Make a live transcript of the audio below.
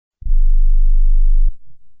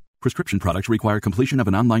Prescription products require completion of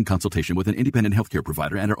an online consultation with an independent healthcare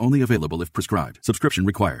provider and are only available if prescribed. Subscription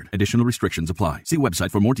required. Additional restrictions apply. See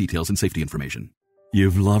website for more details and safety information.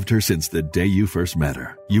 You've loved her since the day you first met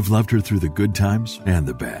her. You've loved her through the good times and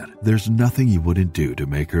the bad. There's nothing you wouldn't do to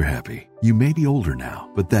make her happy. You may be older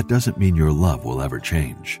now, but that doesn't mean your love will ever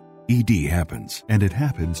change. ED happens, and it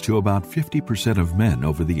happens to about 50% of men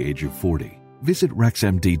over the age of 40. Visit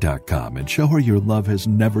RexMD.com and show her your love has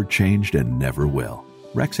never changed and never will.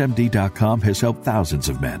 RexMD.com has helped thousands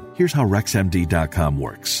of men. Here's how RexMD.com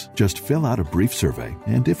works. Just fill out a brief survey,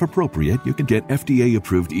 and if appropriate, you can get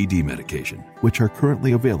FDA-approved ED medication, which are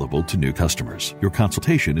currently available to new customers. Your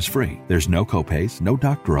consultation is free. There's no copays, no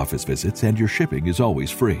doctor office visits, and your shipping is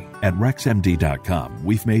always free. At RexMD.com,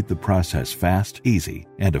 we've made the process fast, easy,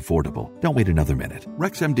 and affordable. Don't wait another minute.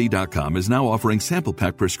 RexMD.com is now offering sample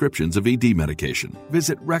pack prescriptions of ED medication.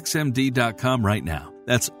 Visit RexMD.com right now.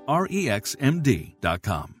 That's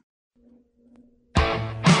REXMD.com.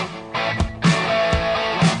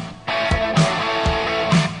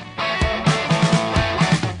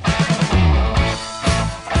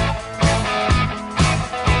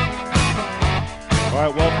 All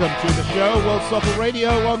right, welcome to the show, World Soccer Radio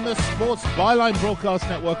on the Sports Byline Broadcast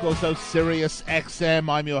Network, also Sirius XM.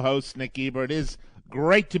 I'm your host, Nick Geber. It is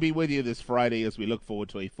great to be with you this Friday as we look forward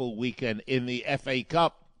to a full weekend in the FA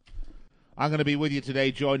Cup. I'm going to be with you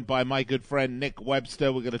today, joined by my good friend Nick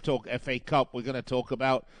Webster. We're going to talk FA Cup. We're going to talk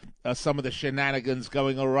about some of the shenanigans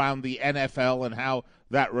going around the NFL and how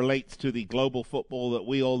that relates to the global football that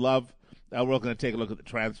we all love. We're all going to take a look at the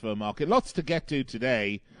transfer market. Lots to get to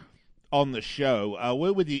today on the show.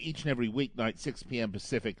 We're with you each and every weeknight, 6 p.m.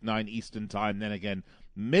 Pacific, 9 Eastern Time. Then again,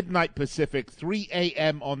 midnight Pacific, 3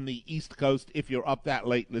 a.m. on the East Coast if you're up that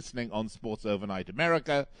late listening on Sports Overnight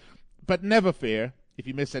America. But never fear. If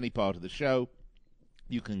you miss any part of the show,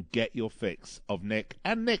 you can get your fix of Nick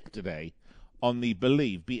and Nick today on the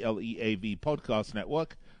Believe, B-L-E-A-V podcast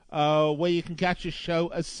network, where you can catch this show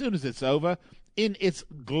as soon as it's over in its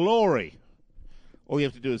glory. All you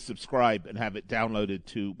have to do is subscribe and have it downloaded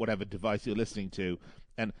to whatever device you're listening to.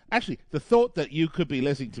 And actually, the thought that you could be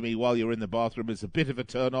listening to me while you're in the bathroom is a bit of a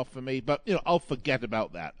turn-off for me, but I'll forget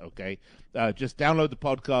about that, okay? Just download the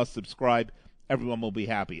podcast, subscribe. Everyone will be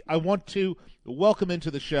happy. I want to welcome into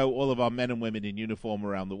the show all of our men and women in uniform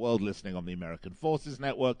around the world listening on the American Forces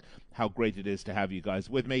Network. How great it is to have you guys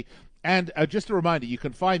with me. And just a reminder, you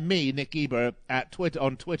can find me, Nick Geber,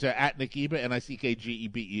 on Twitter, at Nick Geber,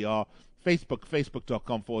 Nickgeber, Facebook,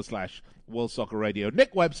 facebook.com/World Soccer Radio.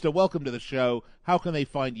 Nick Webster, welcome to the show. How can they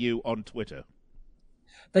find you on Twitter?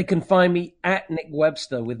 They can find me at Nick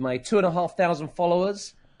Webster with my 2,500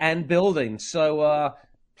 followers and building. So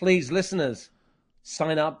please, listeners,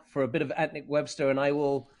 sign up for a bit of at Nick Webster, and I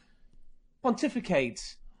will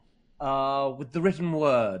pontificate with the written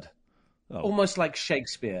word, almost like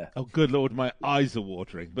Shakespeare. Oh, good Lord, my eyes are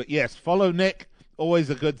watering. But yes, follow Nick,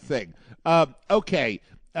 always a good thing. Okay,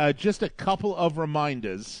 just a couple of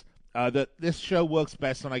reminders that this show works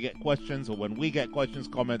best when I get questions, or when we get questions,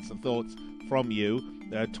 comments, and thoughts from you.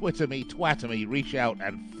 Twitter me, twatter me, reach out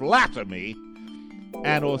and flatter me.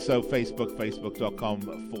 And also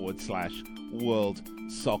Facebook.com/World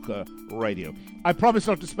Soccer Radio. I promise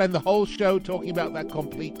not to spend the whole show talking about that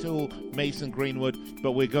complete tool, Mason Greenwood,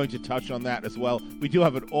 but we're going to touch on that as well. We do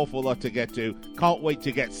have an awful lot to get to. Can't wait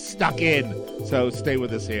to get stuck in. So stay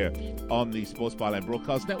with us here on the Sports Byline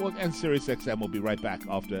Broadcast Network and Sirius XM. We'll be right back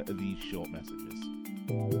after these short messages.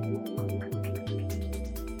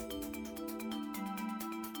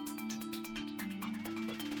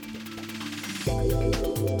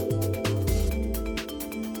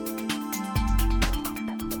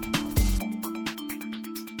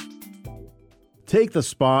 Take the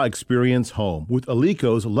spa experience home with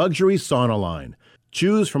Alico's luxury sauna line.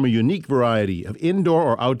 Choose from a unique variety of indoor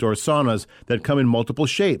or outdoor saunas that come in multiple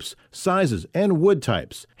shapes, sizes, and wood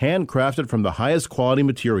types, handcrafted from the highest quality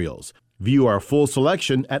materials. View our full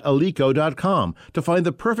selection at Alico.com to find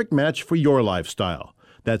the perfect match for your lifestyle.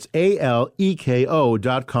 That's ALEKO.com.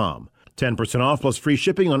 10% off plus free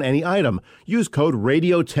shipping on any item. Use code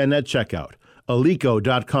RADIO10 at checkout.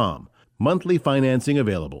 Alico.com. Monthly financing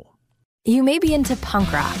available. You may be into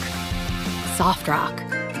punk rock, soft rock,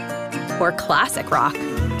 or classic rock,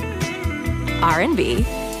 R&B,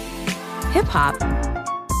 hip-hop,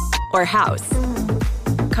 or house,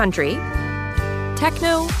 country,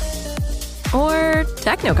 techno, or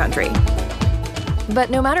techno-country.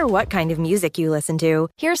 But no matter what kind of music you listen to,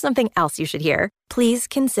 here's something else you should hear. Please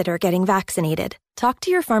consider getting vaccinated. Talk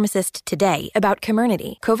to your pharmacist today about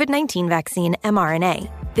Comirnaty, COVID-19 vaccine mRNA.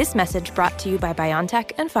 This message brought to you by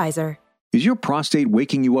BioNTech and Pfizer. Is your prostate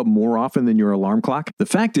waking you up more often than your alarm clock? The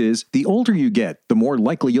fact is, the older you get, the more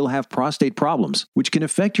likely you'll have prostate problems, which can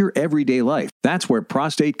affect your everyday life. That's where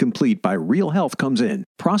Prostate Complete by Real Health comes in.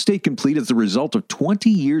 Prostate Complete is the result of 20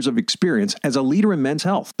 years of experience as a leader in men's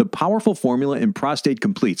health. The powerful formula in Prostate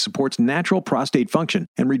Complete supports natural prostate function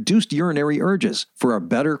and reduced urinary urges for a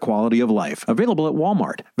better quality of life. Available at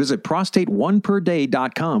Walmart. Visit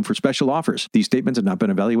prostateoneperday.com for special offers. These statements have not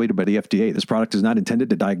been evaluated by the FDA. This product is not intended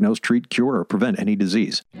to diagnose, treat, cure, or prevent any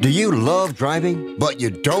disease. Do you love driving, but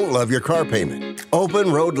you don't love your car payment?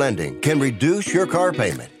 Open Road Lending can reduce your car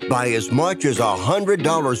payment by as much as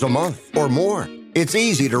 $100 a month or more. It's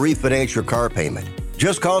easy to refinance your car payment.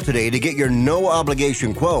 Just call today to get your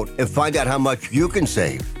no-obligation quote and find out how much you can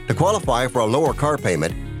save. To qualify for a lower car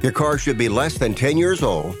payment, your car should be less than 10 years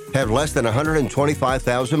old, have less than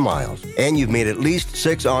 125,000 miles, and you've made at least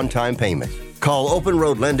 6 on-time payments. Call Open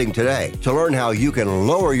Road Lending today to learn how you can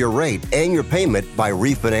lower your rate and your payment by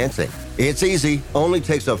refinancing. It's easy, only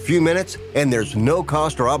takes a few minutes, and there's no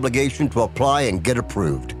cost or obligation to apply and get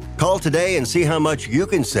approved. Call today and see how much you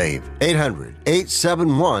can save.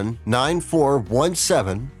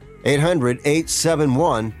 800-871-9417.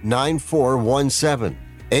 800-871-9417.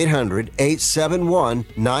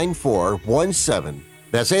 800-871-9417.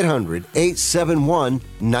 That's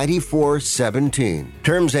 800-871-9417.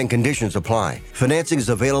 Terms and conditions apply. Financing is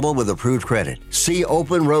available with approved credit. See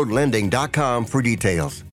openroadlending.com for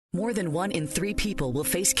details. More than 1 in 3 people will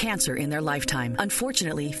face cancer in their lifetime.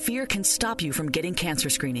 Unfortunately, fear can stop you from getting cancer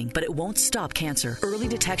screening, but it won't stop cancer. Early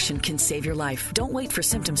detection can save your life. Don't wait for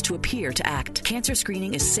symptoms to appear to act. Cancer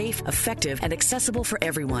screening is safe, effective, and accessible for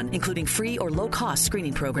everyone, including free or low-cost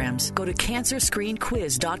screening programs. Go to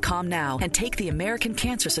CancerScreenQuiz.com now and take the American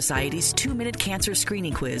Cancer Society's 2-minute cancer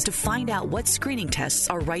screening quiz to find out what screening tests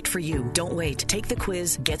are right for you. Don't wait. Take the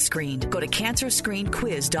quiz. Get screened. Go to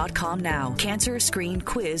CancerScreenQuiz.com now.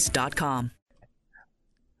 CancerScreenQuiz.com.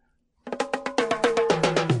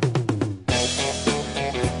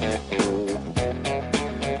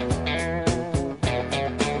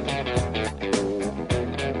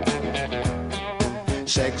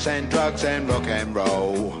 Sex and drugs and rock and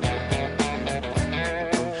roll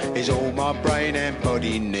is all my brain and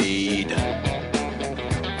body need.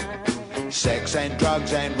 Sex and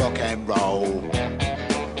drugs and rock and roll.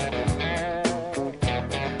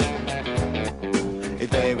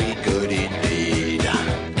 Very good indeed.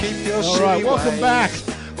 Keep your all right, welcome ways, back.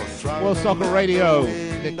 World Soccer Radio.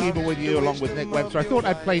 Nick Eber with you, along with Nick Webster. I thought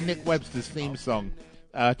I'd play Nick Webster's theme song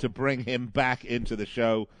to bring him back into the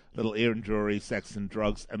show. Little Ian Drury, sex and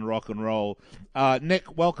drugs and rock and roll.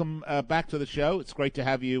 Nick, welcome back to the show. It's great to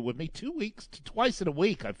have you with me. 2 weeks, twice in a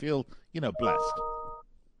week. I feel, blessed.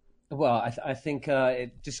 Well, I think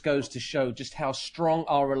it just goes to show just how strong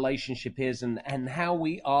our relationship is and how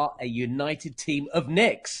we are a united team of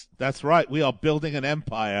Knicks. That's right. We are building an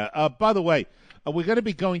empire. By the way, we're going to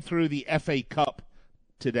be going through the FA Cup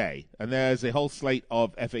today, and there's a whole slate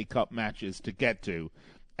of FA Cup matches to get to.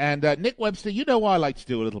 And Nick Webster, I like to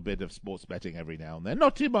do a little bit of sports betting every now and then.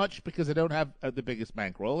 Not too much because I don't have the biggest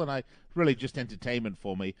bankroll, and I really just entertainment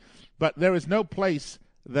for me. But there is no place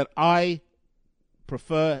that I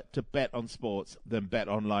prefer to bet on sports than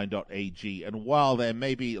betonline.ag. And while there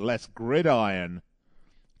may be less gridiron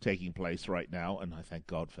taking place right now, and I thank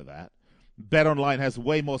God for that, BetOnline has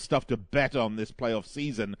way more stuff to bet on this playoff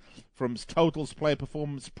season, from totals, player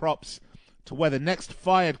performance, props, to where the next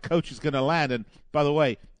fired coach is going to land. And by the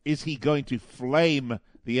way, is he going to flame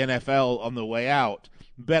the NFL on the way out?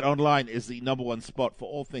 BetOnline is the number one spot for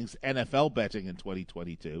all things NFL betting in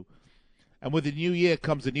 2022. And with the new year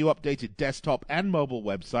comes a new updated desktop and mobile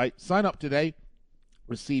website. Sign up today.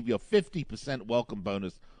 Receive your 50% welcome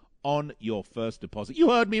bonus on your first deposit. You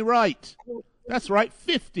heard me right. That's right,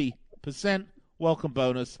 50% welcome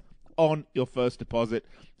bonus on your first deposit.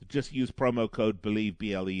 Just use promo code BELIEVE,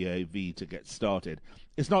 BLEAV, to get started.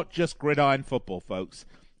 It's not just gridiron football, folks.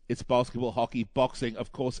 It's basketball, hockey, boxing,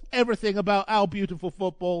 of course, everything about our beautiful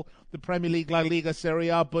football, the Premier League, La Liga, Serie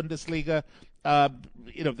A, Bundesliga,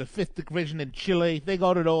 the fifth division in Chile. They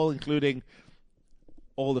got it all, including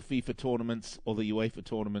all the FIFA tournaments, all the UEFA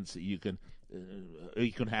tournaments that you can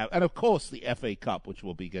have, and of course the FA Cup, which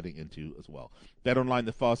we'll be getting into as well. BetOnline,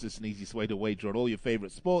 the fastest and easiest way to wager on all your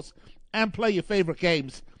favorite sports and play your favorite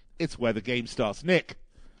games. It's where the game starts. Nick,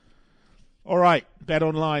 all right,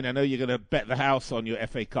 BetOnline. I know you're going to bet the house on your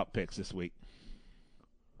FA Cup picks this week.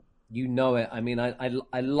 You know it. I mean,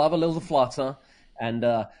 I love a little flutter, and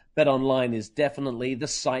BetOnline is definitely the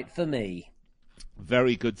site for me.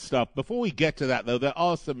 Very good stuff. Before we get to that, though, there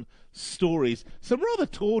are some stories, some rather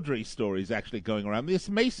tawdry stories actually going around. This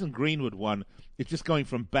Mason Greenwood one it's just going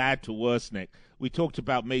from bad to worse, Nick. We talked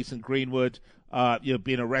about Mason Greenwood,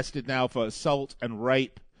 being arrested now for assault and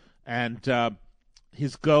rape, and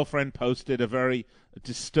his girlfriend posted a very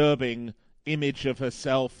disturbing image of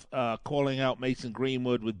herself calling out Mason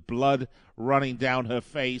Greenwood with blood running down her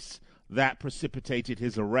face. That precipitated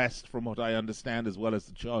his arrest, from what I understand, as well as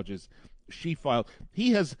the charges she filed.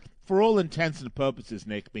 He has, for all intents and purposes,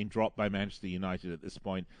 Nick, been dropped by Manchester United at this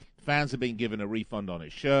point. Fans have been given a refund on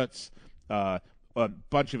his shirts. A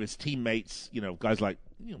bunch of his teammates,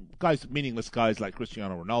 meaningless guys like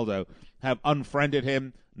Cristiano Ronaldo, have unfriended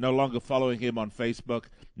him, no longer following him on Facebook.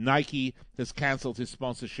 Nike has canceled his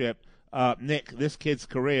sponsorship. Nick, this kid's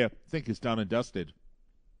career, I think, is done and dusted.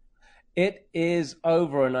 It is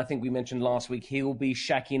over, and I think we mentioned last week he'll be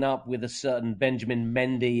shacking up with a certain Benjamin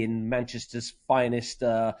Mendy in Manchester's finest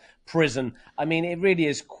prison. I mean, it really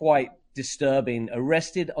is quite disturbing.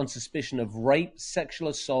 Arrested on suspicion of rape, sexual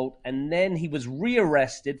assault, and then he was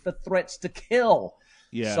rearrested for threats to kill.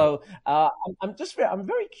 Yeah. So I'm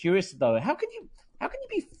very curious though. How can you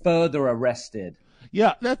be further arrested?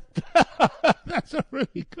 Yeah, that's a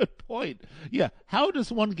really good point. Yeah, how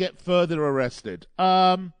does one get further arrested?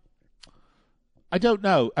 I don't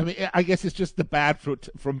know. I mean, I guess it's just the bad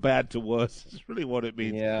from bad to worse. It's really what it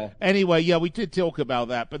means. Yeah. Anyway, yeah, we did talk about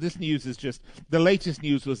that, but this news is just, the latest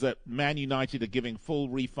news was that Man United are giving full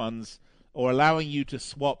refunds or allowing you to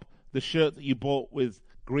swap the shirt that you bought with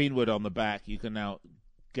Greenwood on the back. You can now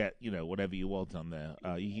get, whatever you want on there.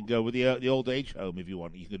 You can go with the old age home if you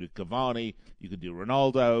want. You can do Cavani, you can do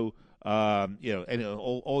Ronaldo, and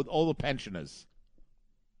all the pensioners.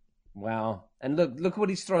 Wow! And look what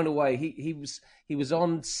he's thrown away. He was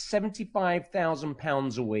on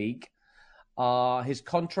 £75,000 a week. His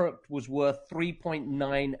contract was worth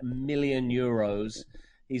 €3.9 million.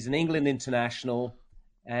 He's an England international,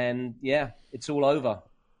 and yeah, it's all over.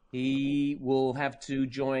 He will have to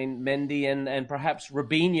join Mendy and perhaps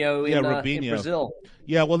Robinho in Brazil.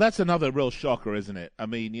 Yeah, well, that's another real shocker, isn't it? I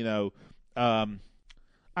mean,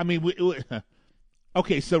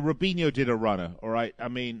 okay, so Robinho did a runner, all right? I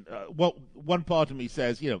mean, one part of me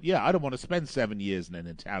says, I don't want to spend 7 years in an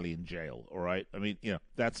Italian jail, all right? I mean,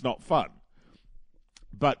 that's not fun.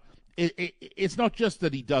 But it's not just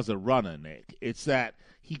that he does a runner, Nick. It's that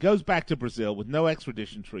he goes back to Brazil with no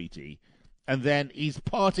extradition treaty, and then he's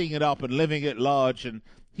partying it up and living at large, and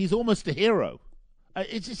he's almost a hero.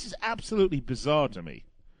 It's just absolutely bizarre to me.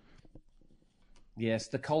 Yes,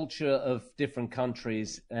 the culture of different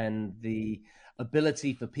countries and the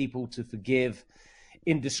ability for people to forgive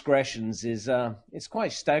indiscretions is it's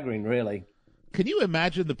quite staggering, really. Can you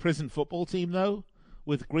imagine the prison football team, though,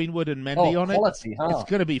 with Greenwood and Mendy on quality, it? Huh? It's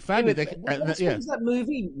going to be fabulous. What was that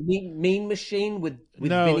movie, Mean Machine, with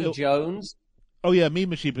Vinnie Jones? Oh yeah, Mean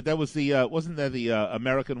Machine. But that was the wasn't there the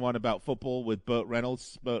American one about football with Burt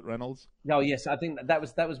Reynolds? Oh yes, I think that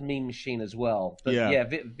was Mean Machine as well. But yeah,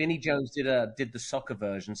 Vinnie Jones did the soccer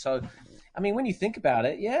version. So, I mean, when you think about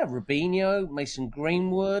it, yeah, Robinho, Mason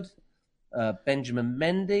Greenwood, Benjamin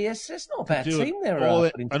Mendy. It's not a bad team there.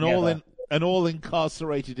 An all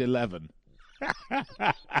incarcerated 11.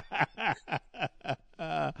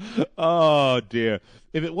 Oh dear.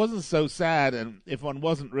 If it wasn't so sad and if one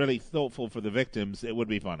wasn't really thoughtful for the victims, it would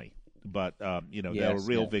be funny. But there are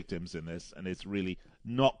real victims in this, and it's really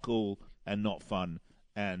not cool and not fun.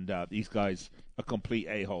 And these guys are complete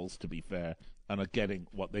a-holes, to be fair, and are getting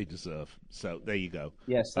what they deserve. So there you go.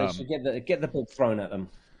 Yes, they should get the book thrown at them.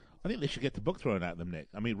 I think they should get the book thrown at them, Nick.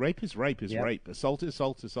 I mean, rape is rape. Assault is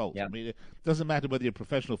assault. Yep. I mean, it doesn't matter whether you're a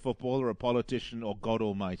professional footballer, a politician, or God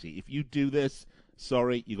Almighty. If you do this,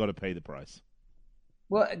 sorry, you got to pay the price.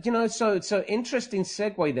 Well, so interesting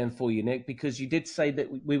segue then for you, Nick, because you did say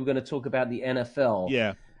that we were going to talk about the NFL.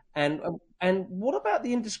 Yeah. And what about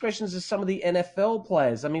the indiscretions of some of the NFL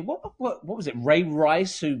players? I mean, what was it? Ray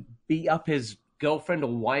Rice, who beat up his girlfriend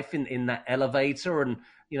or wife in that elevator, and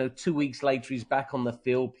 2 weeks later he's back on the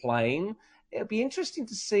field playing. It'd be interesting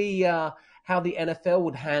to see how the NFL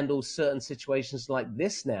would handle certain situations like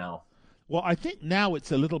this now. Well, I think now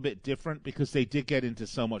it's a little bit different because they did get into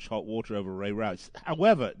so much hot water over Ray Rice.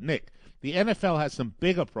 However, Nick, the NFL has some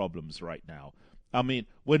bigger problems right now. I mean,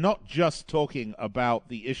 we're not just talking about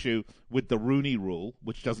the issue with the Rooney Rule,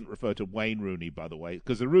 which doesn't refer to Wayne Rooney, by the way,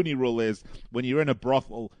 because the Rooney Rule is when you're in a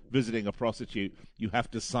brothel visiting a prostitute, you have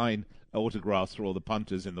to sign autographs for all the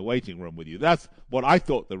punters in the waiting room with you. That's what I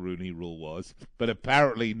thought the Rooney Rule was, but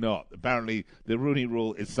apparently not. Apparently the Rooney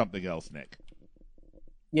Rule is something else, Nick.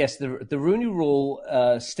 Yes, the Rooney Rule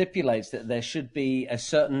stipulates that there should be a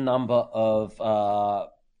certain number of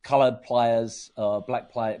colored players,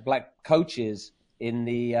 black coaches in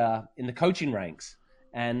the coaching ranks,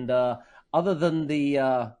 and other than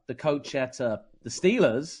the coach at the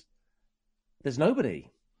Steelers, there's nobody.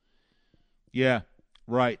 Yeah,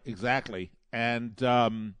 right, exactly. And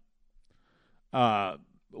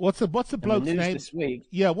what's the bloke's name this week?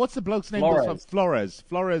 Yeah, what's the bloke's name? Flores.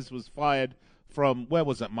 Flores was fired from, where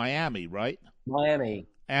was it? Miami, right? Miami.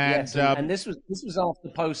 And yes, and this was after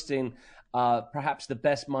posting perhaps the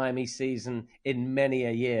best Miami season in many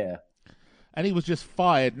a year. And he was just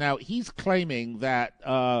fired. Now, he's claiming that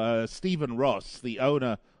Stephen Ross, the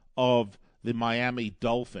owner of the Miami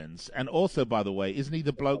Dolphins, and also, by the way, isn't he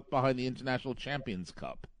the bloke behind the International Champions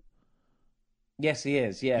Cup? Yes, he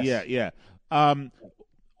is, yes. Yeah. And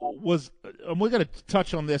we're going to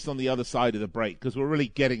touch on this on the other side of the break, because we're really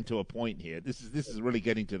getting to a point here. This is really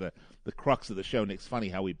getting to the crux of the show, and it's funny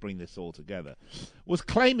how we bring this all together. Was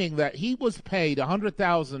claiming that he was paid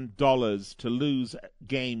 $100,000 to lose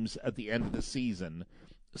games at the end of the season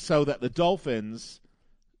so that the Dolphins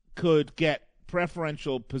could get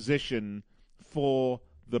preferential position for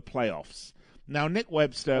the playoffs. Now, Nick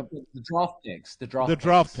Webster... The draft picks. The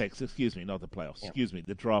draft picks, excuse me, not the playoffs. Yeah. Excuse me,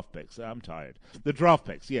 the draft picks. I'm tired. The draft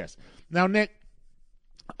picks, yes. Now, Nick,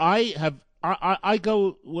 I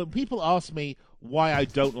go... When people ask me why I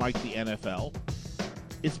don't like the NFL,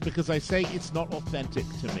 it's because I say it's not authentic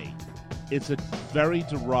to me. It's a very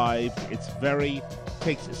derived,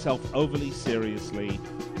 takes itself overly seriously.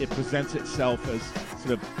 It presents itself as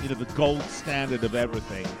sort of, the gold standard of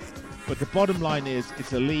everything. But the bottom line is,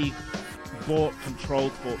 it's a league bought,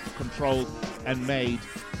 controlled, and made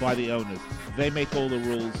by the owners. They make all the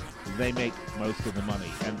rules. They make most of the money.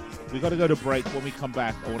 And we've got to go to break. When we come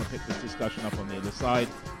back, I want to pick this discussion up on the other side.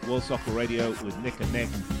 World Soccer Radio with Nick and Nick.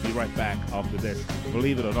 Be right back after this.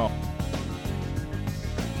 Believe it or not.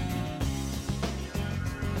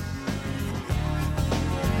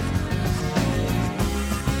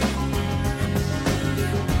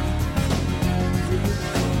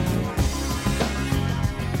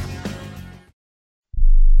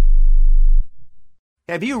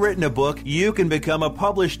 Have you written a book? You can become a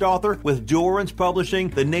published author with Dorrance Publishing,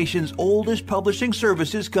 the nation's oldest publishing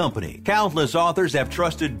services company. Countless authors have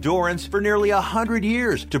trusted Dorrance for nearly 100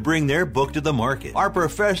 years to bring their book to the market. Our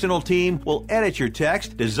professional team will edit your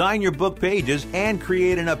text, design your book pages, and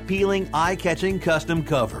create an appealing, eye-catching custom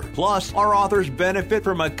cover. Plus, our authors benefit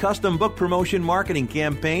from a custom book promotion marketing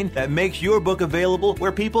campaign that makes your book available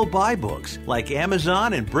where people buy books, like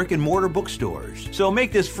Amazon and brick-and-mortar bookstores. So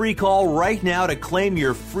make this free call right now to claim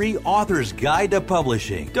your free author's guide to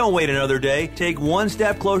publishing. Don't wait another day. Take one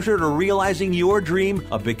step closer to realizing your dream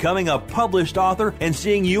of becoming a published author and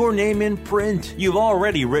seeing your name in print. You've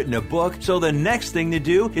already written a book, so the next thing to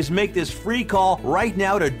do is make this free call right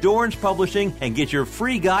now to Dorrance Publishing and get your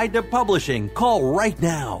free guide to publishing. Call right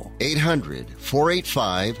now.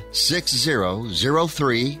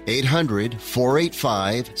 800-485-6003.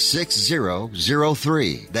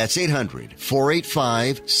 800-485-6003. That's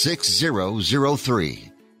 800-485-6003.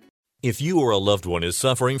 If you or a loved one is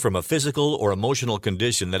suffering from a physical or emotional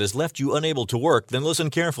condition that has left you unable to work, then listen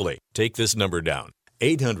carefully. Take this number down.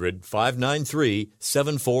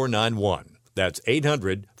 800-593-7491. That's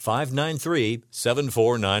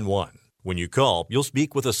 800-593-7491. When you call, you'll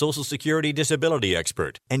speak with a Social Security disability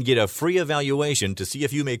expert and get a free evaluation to see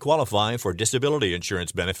if you may qualify for disability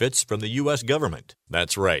insurance benefits from the U.S. government.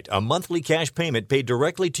 That's right, a monthly cash payment paid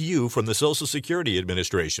directly to you from the Social Security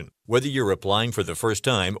Administration. Whether you're applying for the first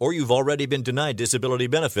time or you've already been denied disability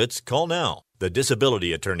benefits, call now. The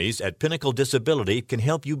disability attorneys at Pinnacle Disability can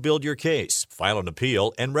help you build your case, file an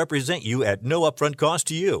appeal, and represent you at no upfront cost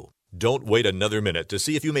to you. Don't wait another minute to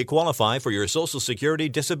see if you may qualify for your Social Security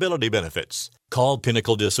disability benefits. Call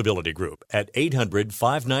Pinnacle Disability Group at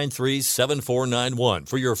 800-593-7491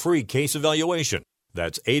 for your free case evaluation.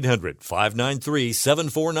 That's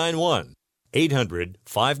 800-593-7491.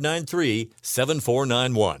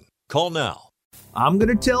 800-593-7491. Call now. I'm going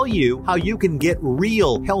to tell you how you can get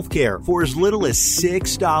real health care for as little as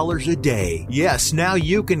 $6 a day. Yes, now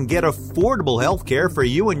you can get affordable health care for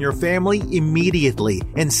you and your family immediately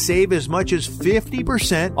and save as much as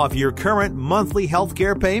 50% off your current monthly health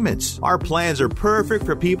care payments. Our plans are perfect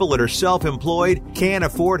for people that are self-employed, can't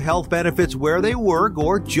afford health benefits where they work,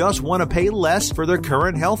 or just want to pay less for their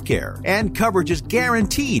current health care. And coverage is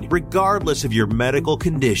guaranteed regardless of your medical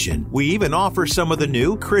condition. We even offer some of the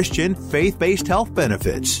new Christian faith-based health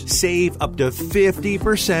benefits. Save up to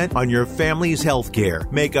 50% on your family's health care.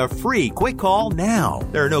 Make a free quick call now.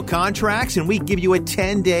 There are no contracts, and we give you a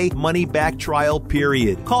 10-day money-back trial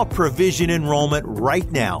period. Call Provision Enrollment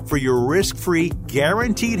right now for your risk-free,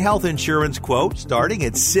 guaranteed health insurance quote starting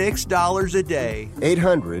at $6 a day.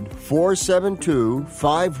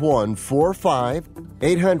 800-472-5145.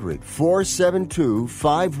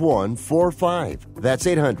 800-472-5145. That's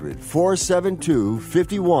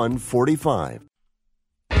 800-472-5145.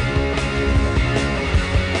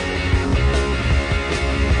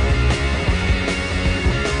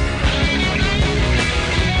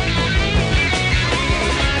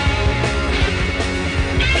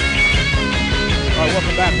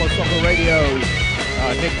 Welcome back on Soccer Radio.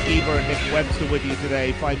 Nick Geber and Nick Webster with you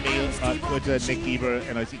today. Find me on Twitter, Nick Geber,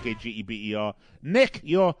 Nickgeber. Nick,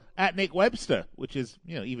 you're at Nick Webster, which is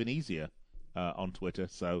even easier on Twitter,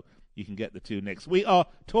 so you can get the two Nicks. We are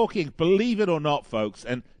talking, believe it or not, folks,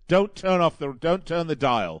 and don't turn the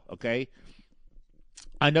dial, okay?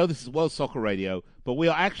 I know this is World Soccer Radio, but we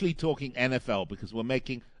are actually talking NFL because we're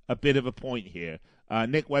making a bit of a point here.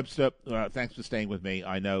 Nick Webster, thanks for staying with me.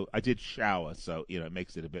 I know I did shower, so it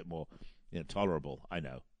makes it a bit more tolerable. I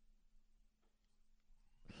know.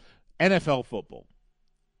 NFL football.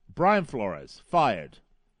 Brian Flores fired.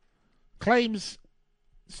 Claims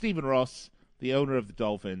Stephen Ross, the owner of the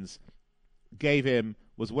Dolphins,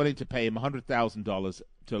 was willing to pay him $100,000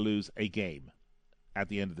 to lose a game at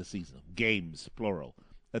the end of the season. Games, plural,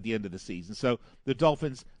 at the end of the season. So the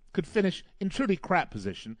Dolphins could finish in truly crap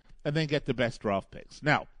position and then get the best draft picks.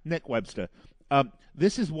 Now, Nick Webster,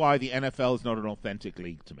 this is why the NFL is not an authentic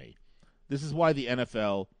league to me. This is why the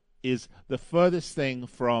NFL is the furthest thing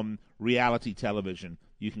from reality television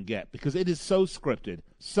you can get, because it is so scripted,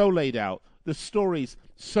 so laid out, the stories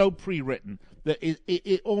so pre-written that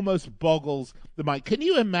it almost boggles the mind. Can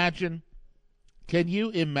you imagine,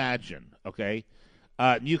 okay,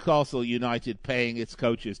 Newcastle United paying its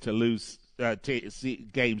coaches to lose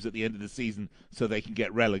games at the end of the season so they can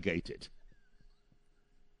get relegated?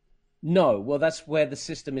 No, well, that's where the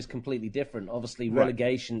system is completely different. Obviously,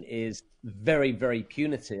 relegation is very, very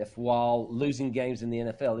punitive, while losing games in the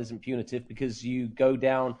NFL isn't punitive because you go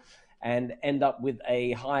down and end up with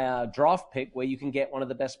a higher draft pick where you can get one of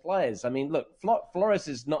the best players. I mean, look, Flores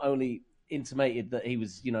has not only intimated that he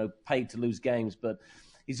was, paid to lose games, but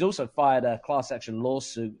he's also fired a class action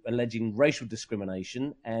lawsuit alleging racial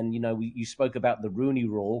discrimination. And, you spoke about the Rooney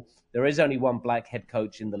Rule. There is only one black head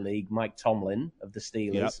coach in the league, Mike Tomlin of the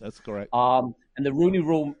Steelers. Yeah, that's correct. And the Rooney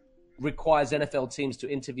Rule requires NFL teams to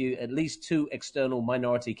interview at least 2 external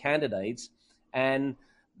minority candidates. And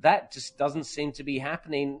that just doesn't seem to be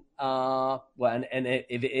happening. And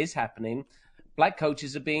if it is happening, black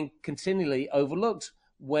coaches are being continually overlooked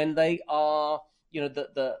when they are...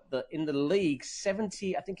 the in the league,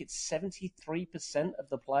 73% of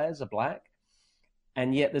the players are black,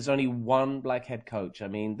 and yet there's only one black head coach. I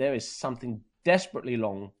mean, there is something desperately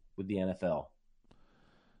wrong with the NFL.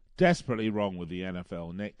 Desperately wrong with the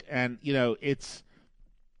NFL, Nick. And it's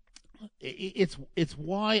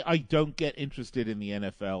why I don't get interested in the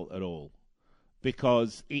NFL at all,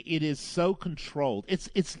 because it is so controlled.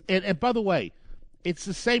 And by the way, it's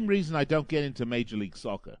the same reason I don't get into Major League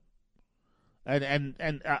Soccer. And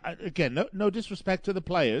again, no disrespect to the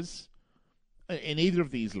players in either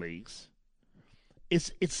of these leagues.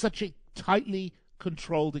 It's such a tightly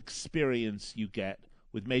controlled experience you get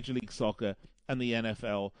with Major League Soccer and the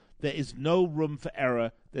NFL. There is no room for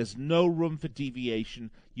error. There's no room for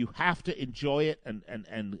deviation. You have to enjoy it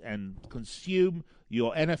and consume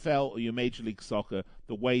your NFL or your Major League Soccer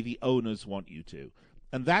the way the owners want you to.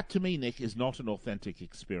 And that, to me, Nick, is not an authentic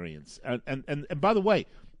experience. And by the way,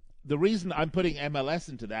 the reason I'm putting MLS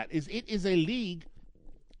into that is it is a league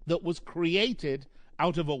that was created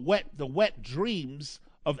out of the wet dreams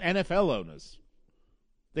of NFL owners.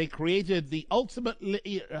 They created the ultimate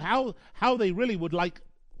how they really would like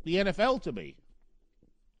the NFL to be.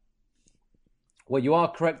 Well, you are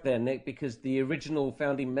correct there, Nick, because the original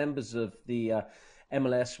founding members of the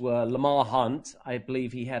MLS were Lamar Hunt. I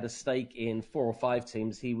believe he had a stake in 4 or 5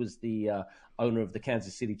 teams. He was the owner of the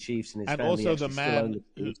Kansas City Chiefs, and his family also the man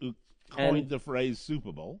who coined the phrase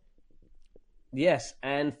Super Bowl. Yes,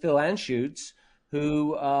 and Phil Anschutz,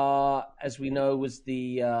 who, as we know, was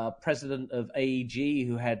the president of AEG,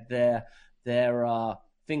 who had their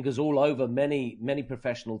fingers all over many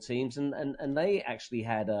professional teams, and they actually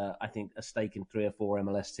had, I think, a stake in 3 or 4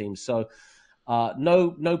 MLS teams. So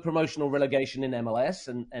no promotional relegation in MLS,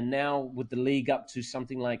 and now with the league up to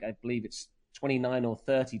something like, I believe it's 29 or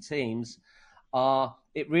 30 teams,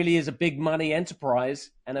 it really is a big money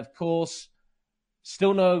enterprise. And of course,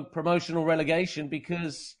 still no promotional relegation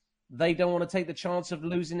because they don't want to take the chance of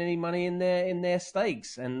losing any money in their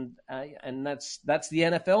stakes. And that's the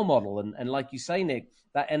NFL model. And like you say, Nick,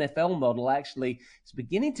 that NFL model actually is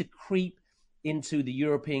beginning to creep into the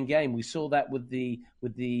European game. We saw that with the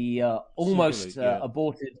almost League,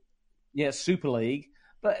 aborted Super League.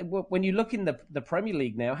 But when you look in the Premier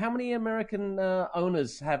League now, how many American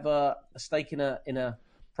owners have a stake in a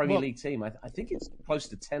Premier League team? I think it's close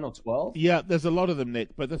to 10 or 12. Yeah, there's a lot of them, Nick.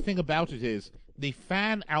 But the thing about it is the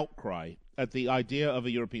fan outcry at the idea of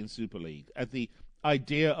a European Super League, at the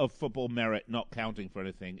idea of football merit not counting for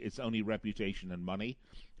anything, it's only reputation and money,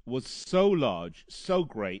 was so large, so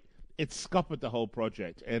great, it scuppered the whole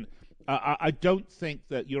project. And I don't think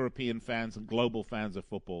that European fans and global fans of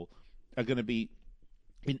football are going to be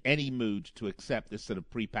in any mood to accept this sort of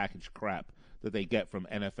prepackaged crap that they get from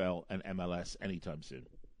NFL and MLS anytime soon.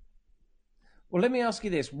 Well, let me ask you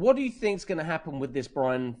this. What do you think is going to happen with this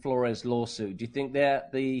Brian Flores lawsuit? Do you think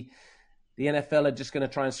that the NFL are just going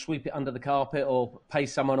to try and sweep it under the carpet or pay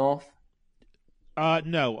someone off?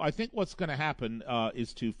 No, I think what's going to happen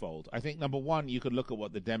is twofold. I think, number one, you could look at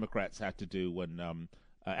what the Democrats had to do when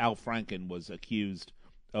Al Franken was accused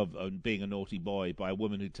of being a naughty boy by a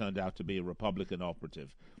woman who turned out to be a Republican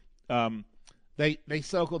operative. They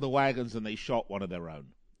circled the wagons and they shot one of their own,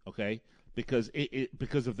 okay? Because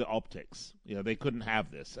of the optics. They couldn't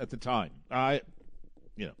have this at the time. I'm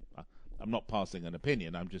not passing an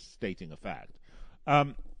opinion. I'm just stating a fact.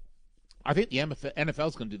 I think the NFL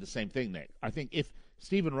is going to do the same thing, Nick. I think if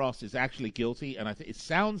Stephen Ross is actually guilty, and I think it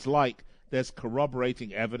sounds like there's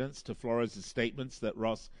corroborating evidence to Flores' statements that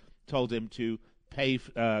Ross told him to pay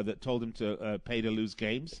to lose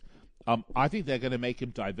games. I think they're going to make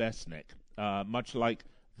him divest, Nick, much like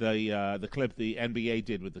the clip the NBA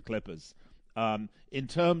did with the Clippers. In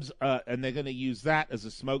terms, and they're going to use that as a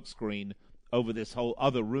smokescreen over this whole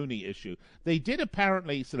other Rooney issue. They did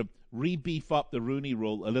apparently sort of re-beef up the Rooney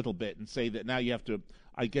rule a little bit and say that now you have to,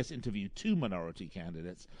 I guess, interview 2 minority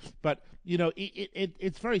candidates. But,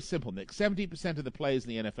 it's very simple, Nick. 70% of the players in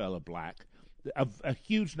the NFL are black. A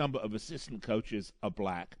huge number of assistant coaches are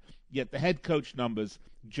black. Yet the head coach numbers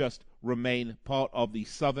just remain part of the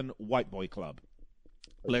Southern White Boy Club.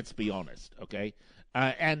 Let's be honest, okay?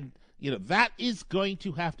 And that is going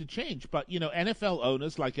to have to change. But, NFL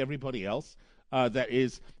owners, like everybody else, that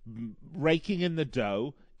is raking in the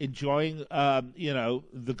dough, enjoying,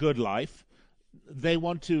 the good life, they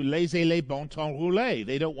want to laisser les bon temps rouler.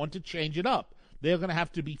 They don't want to change it up. They're going to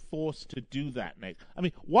have to be forced to do that, Nick. I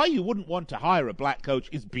mean, why you wouldn't want to hire a black coach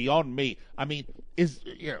is beyond me. I mean,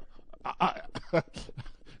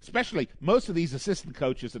 especially most of these assistant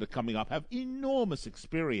coaches that are coming up have enormous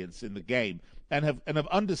experience in the game and have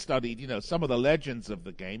understudied, some of the legends of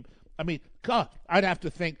the game. I mean, God, I'd have to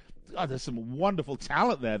think, God, there's some wonderful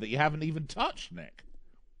talent there that you haven't even touched, Nick.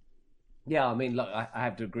 Yeah, I mean, look, I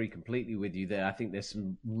have to agree completely with you there. I think there's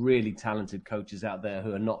some really talented coaches out there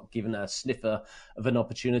who are not given a sniffer of an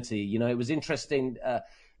opportunity. It was interesting,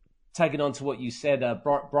 tagging on to what you said,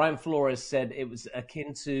 Brian Flores said it was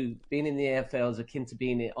akin to being in the NFL is akin to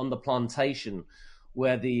being on the plantation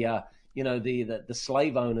where the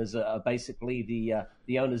slave owners are basically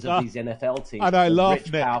the owners of these NFL teams. And I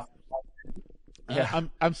laughed, Nick. Yeah.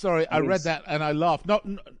 I'm sorry, I read that and I laughed.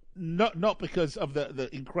 Not because of the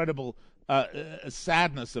incredible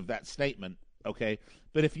sadness of that statement, okay?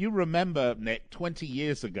 But if you remember, Nick, 20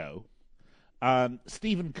 years ago,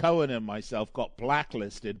 Stephen Cohen and myself got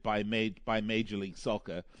blacklisted by Major League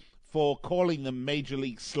Soccer for calling them Major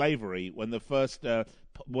League Slavery when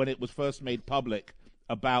it was first made public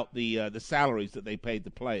about the salaries that they paid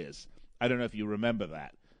the players. I don't know if you remember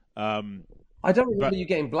that. I don't remember you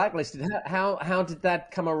getting blacklisted. How did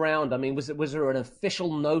that come around? I mean, was there an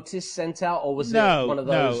official notice sent out, or was it one of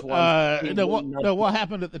those ones? No. What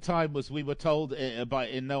happened at the time was we were told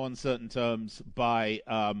in no uncertain terms by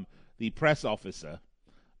the press officer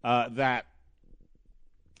that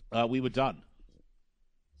we were done.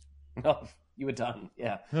 Oh, you were done.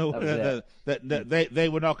 Yeah. That they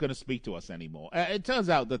were not going to speak to us anymore. It turns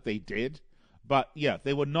out that they did, but yeah,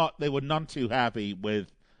 they were none too happy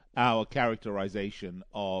with our characterization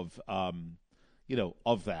of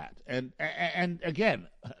that. And again,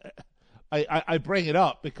 I bring it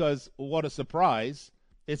up because what a surprise.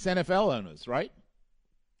 It's NFL owners, right?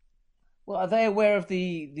 Well, are they aware of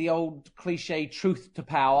the old cliche truth to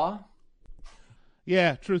power?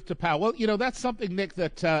 Yeah, truth to power. Well, that's something, Nick,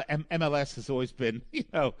 that MLS has always been,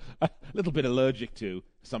 a little bit allergic to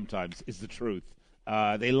sometimes, is the truth.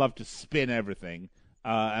 They love to spin everything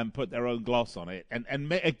and put their own gloss on it.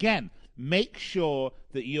 And again, make sure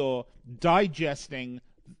that you're digesting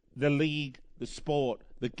the league, the sport,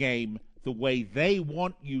 the game, the way they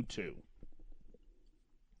want you to.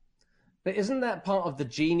 But isn't that part of the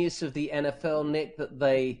genius of the NFL, Nick, that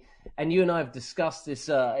they, and you and I have discussed this,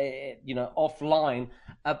 offline,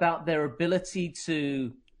 about their ability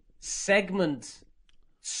to segment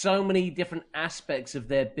so many different aspects of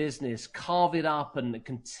their business, carve it up and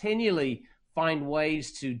continually find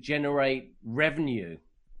ways to generate revenue.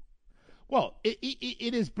 Well,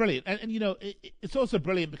 it is brilliant. And it's also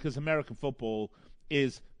brilliant because American football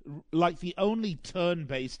is like the only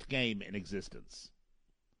turn-based game in existence.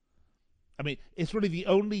 I mean, it's really the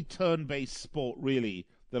only turn-based sport, really,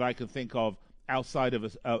 that I can think of outside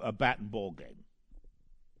of a bat and ball game.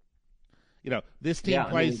 This team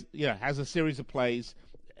plays, has a series of plays.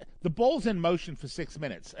 The ball's in motion for 6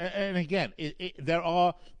 minutes. And again, there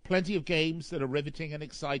are plenty of games that are riveting and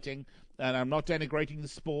exciting, and I'm not denigrating the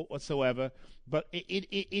sport whatsoever, but it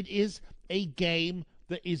is a game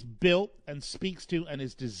that is built and speaks to and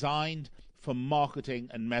is designed for marketing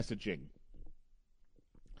and messaging.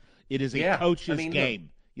 It is a coach's game.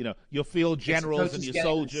 Your field generals and your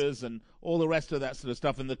soldiers and all the rest of that sort of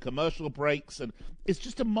stuff, and the commercial breaks, and it's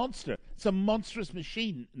just a monster. It's a monstrous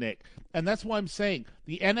machine, Nick. And that's why I'm saying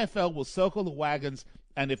the NFL will circle the wagons,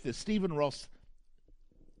 and if the Stephen Ross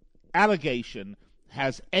allegation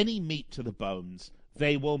has any meat to the bones,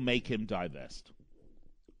 they will make him divest.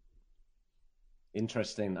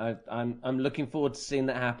 Interesting. I'm looking forward to seeing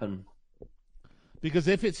that happen. Because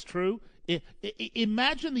if it's true,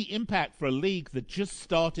 imagine the impact for a league that just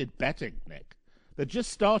started betting, Nick, that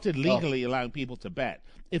just started legally allowing people to bet.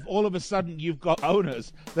 If all of a sudden you've got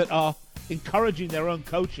owners that are encouraging their own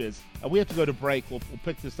coaches, and we have to go to break, we'll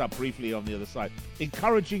pick this up briefly on the other side,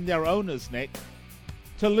 encouraging their owners, Nick,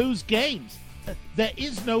 to lose games. There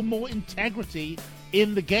is no more integrity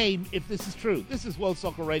in the game if this is true. This is World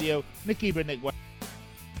Soccer Radio. Nick Eber, Nick West.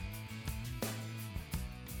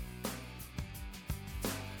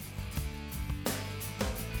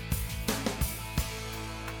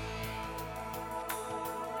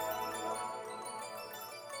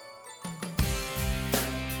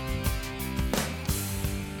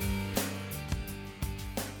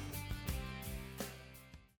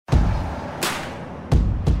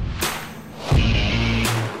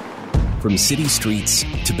 From city streets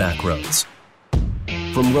to back roads.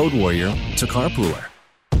 From road warrior to carpooler.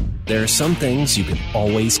 There are some things you can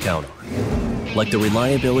always count on. Like the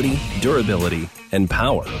reliability, durability, and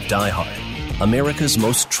power of DieHard, America's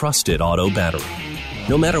most trusted auto battery.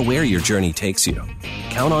 No matter where your journey takes you,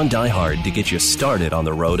 count on DieHard to get you started on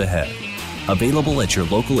the road ahead. Available at your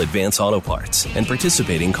local Advance Auto Parts and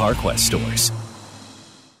participating CarQuest stores.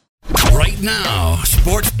 Right now,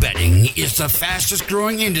 sports betting is the fastest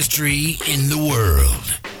growing industry in the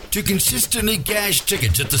world. To consistently cash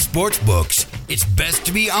tickets at the sports books, it's best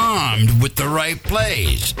to be armed with the right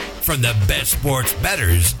plays from the best sports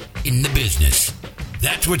bettors in the business.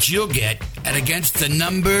 That's what you'll get at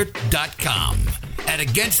AgainstTheNumber.com. At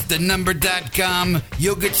AgainstTheNumber.com,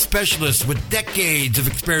 you'll get specialists with decades of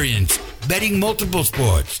experience betting multiple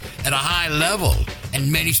sports at a high level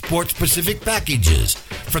and many sports-specific packages,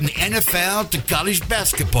 from the NFL to college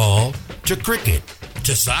basketball to cricket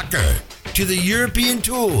to soccer to the European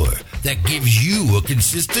Tour, that gives you a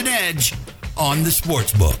consistent edge on the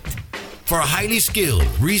sportsbook. For a highly skilled,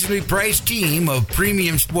 reasonably priced team of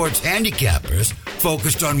premium sports handicappers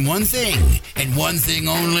focused on one thing and one thing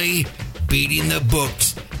only, beating the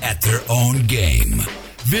books at their own game.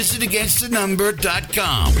 Visit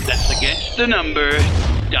AgainstTheNumber.com. That's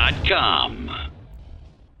AgainstTheNumber.com.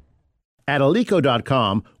 At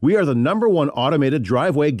Alico.com, we are the #1 automated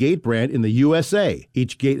driveway gate brand in the USA.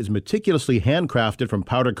 Each gate is meticulously handcrafted from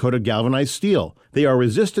powder-coated galvanized steel. They are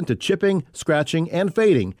resistant to chipping, scratching, and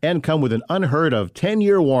fading, and come with an unheard-of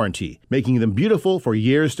 10-year warranty, making them beautiful for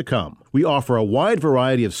years to come. We offer a wide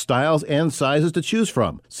variety of styles and sizes to choose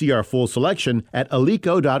from. See our full selection at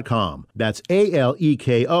Alico.com. That's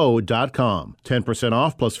ALEKO.com. 10%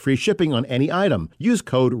 off plus free shipping on any item. Use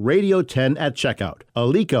code RADIO10 at checkout.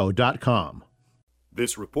 Alico.com.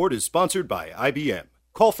 This report is sponsored by IBM.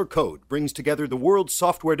 Call for Code brings together the world's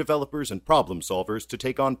software developers and problem solvers to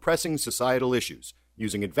take on pressing societal issues,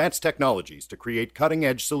 using advanced technologies to create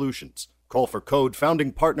cutting-edge solutions. Call for Code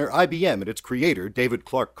founding partner IBM and its creator, David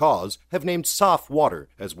Clark Cause, have named SOF Water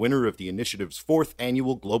as winner of the initiative's 4th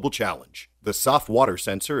annual Global Challenge. The SOF Water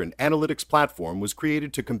sensor and analytics platform was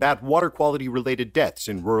created to combat water quality-related deaths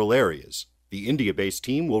in rural areas. The India-based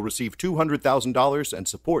team will receive $200,000 and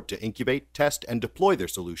support to incubate, test, and deploy their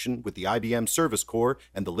solution with the IBM Service Corps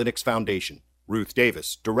and the Linux Foundation. Ruth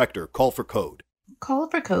Davis, Director, Call for Code. Call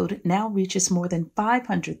for Code now reaches more than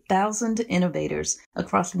 500,000 innovators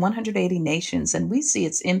across 180 nations, and we see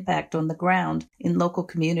its impact on the ground in local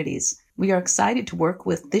communities. We are excited to work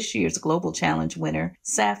with this year's Global Challenge winner,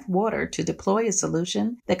 SAF Water, to deploy a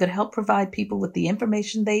solution that could help provide people with the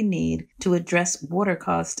information they need to address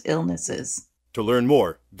water-caused illnesses. To learn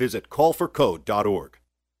more, visit callforcode.org.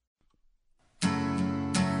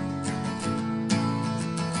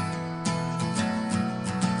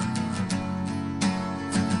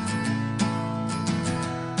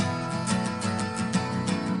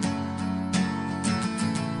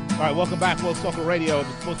 All right, welcome back. World Soccer Radio on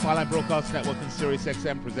the Sports Byline Broadcast Network and Sirius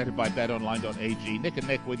XM, presented by BetOnline.ag. Nick and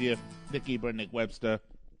Nick with you, Nick Eber and Nick Webster.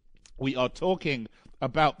 We are talking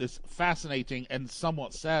about this fascinating and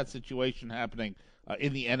somewhat sad situation happening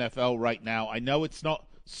in the NFL right now. I know it's not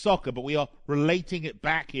soccer, but we are relating it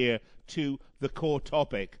back here to the core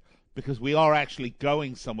topic because we are actually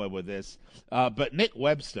going somewhere with this. But Nick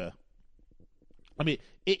Webster, I mean,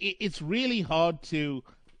 it's really hard to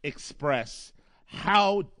express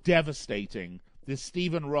how devastating this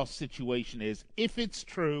Stephen Ross situation is. If it's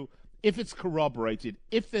true, if it's corroborated,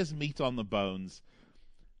 if there's meat on the bones,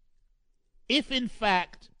 if in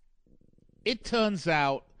fact it turns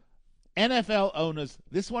out NFL owners,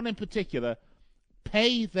 this one in particular,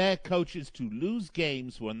 pay their coaches to lose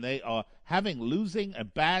games when they are having losing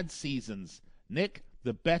and bad seasons, Nick,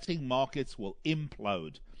 the betting markets will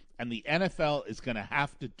implode. And the NFL is going to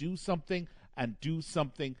have to do something, and do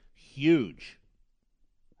something huge.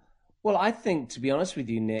 Well, I think, to be honest with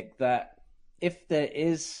you, Nick, that if there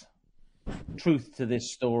is truth to this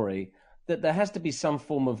story, that there has to be some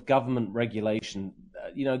form of government regulation.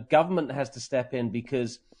 Government has to step in,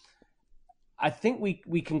 because I think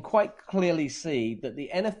we can quite clearly see that the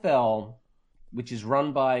NFL, which is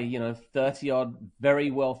run by 30-odd very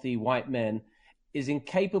wealthy white men, is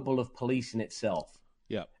incapable of policing itself.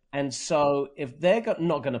 Yeah. And so if they're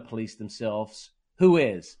not going to police themselves, who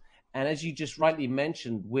is? And as you just rightly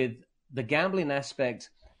mentioned, with the gambling aspect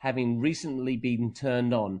having recently been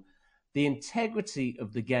turned on, the integrity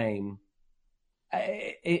of the game,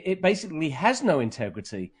 it basically has no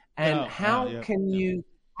integrity. And how can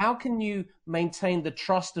you maintain the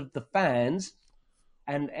trust of the fans?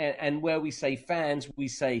 And where we say fans, we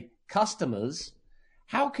say customers.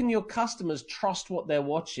 How can your customers trust what they're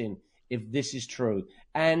watching if this is true?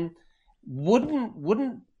 And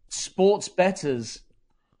wouldn't sports bettors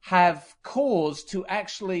have cause to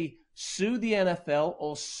actually sue the NFL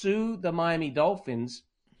or sue the Miami Dolphins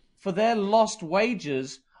for their lost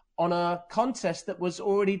wages on a contest that was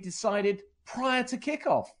already decided prior to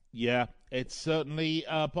kickoff? Yeah, it's certainly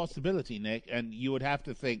a possibility, Nick. And you would have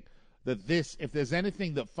to think that this, if there's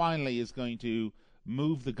anything that finally is going to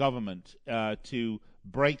move the government to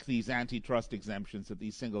break these antitrust exemptions that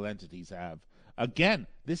these single entities have, again,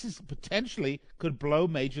 this is potentially could blow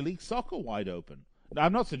Major League Soccer wide open. Now,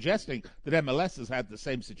 I'm not suggesting that MLS has had the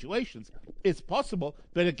same situations. It's possible,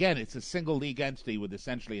 but again, it's a single league entity with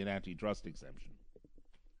essentially an antitrust exemption.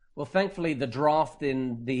 Well, thankfully, the draft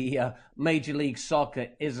in the Major League Soccer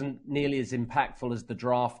isn't nearly as impactful as the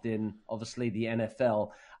draft in, obviously, the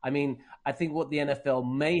NFL. I mean, I think what the NFL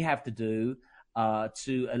may have to do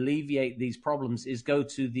to alleviate these problems is go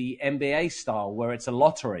to the NBA style, where it's a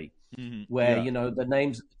lottery, where, the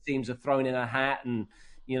names of the teams are thrown in a hat, and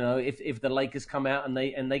if the Lakers come out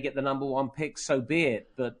and they get the number one pick, so be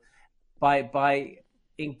it. But by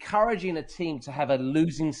encouraging a team to have a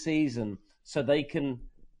losing season so they can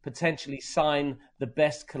potentially sign the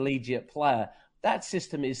best collegiate player, that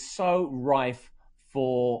system is so rife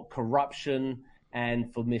for corruption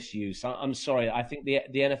and for misuse. I'm sorry. I think the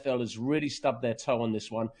NFL has really stubbed their toe on this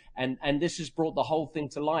one, and this has brought the whole thing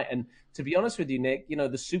to light. And to be honest with you, Nick,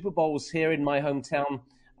 the Super Bowl's here in my hometown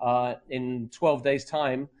in 12 days'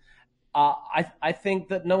 time. I think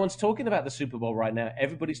that no one's talking about the Super Bowl right now.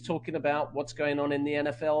 Everybody's talking about what's going on in the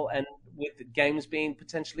NFL, and with games being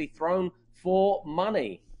potentially thrown for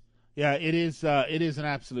money. Yeah, it is an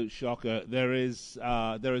absolute shocker. There is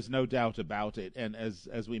no doubt about it. And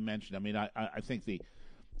as we mentioned, I mean, I think the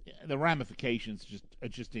ramifications are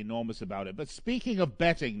just enormous about it. But speaking of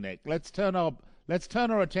betting, Nick, let's turn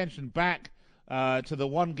our attention back to the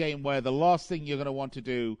one game where the last thing you're going to want to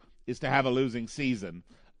do is to have a losing season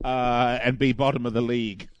and be bottom of the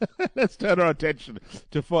league. Let's turn our attention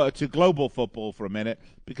to global football for a minute,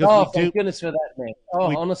 because thank goodness for that, Nick.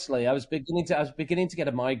 Honestly, I was beginning to get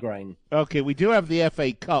a migraine. Okay, we do have the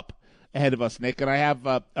FA Cup ahead of us, Nick, and I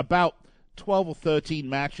have about 12 or 13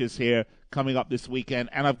 matches here coming up this weekend,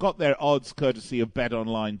 and I've got their odds courtesy of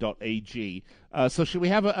BetOnline.ag. So should we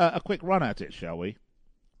have a quick run at it, shall we?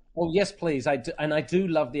 Well, yes, please. I do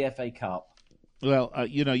love the FA Cup. Well,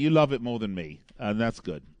 you love it more than me, and that's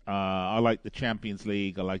good. I like the Champions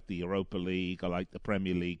League. I like the Europa League. I like the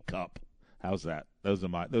Premier League Cup. How's that? Those are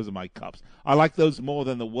my cups. I like those more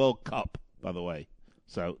than the World Cup, by the way.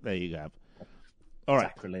 So there you go. All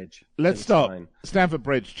right. Sacrilege. Let's start. Stamford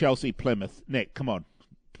Bridge, Chelsea, Plymouth. Nick, come on.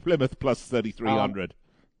 Plymouth plus 3,300.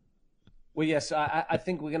 Well, yes, I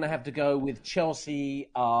think we're going to have to go with Chelsea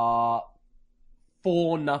 4-0.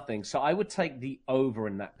 So I would take the over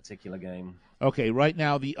in that particular game. Okay, right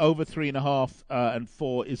now the over 3.5 and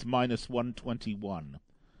 4 is minus 121.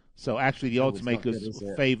 So actually, the odds makers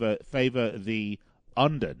favor the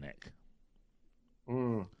under, Nick.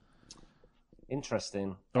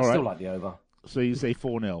 Interesting. All I right. still like the over. So you say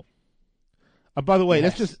 4-0. And by the way,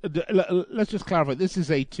 Yes. let's just clarify. This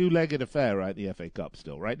is a two-legged affair, right? The FA Cup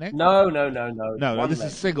still, right, Nick? No. No, this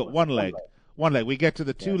is single, one leg. One leg. We get to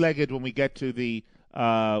the two-legged when we get to the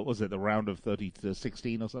was it the round of 30 to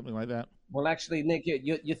 16 or something like that? Well, actually, Nick,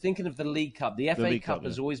 you're thinking of the League Cup. The FA Cup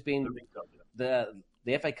has always been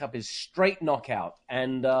the FA Cup is straight knockout,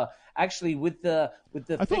 and actually with the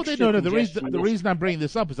I thought they fixture the reason I'm bringing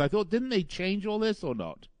this up is I thought didn't they change all this or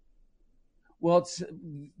not? Well, it's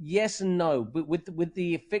yes and no. But with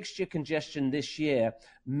the fixture congestion this year,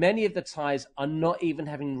 many of the ties are not even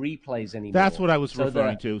having replays anymore. That's what I was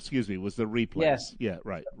referring to. Excuse me, was the replays? Yes. Yeah.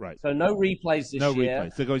 Right. So no replays this year. No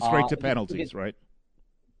replays. They're going straight to penalties, right?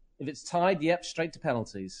 If it's tied, yep, straight to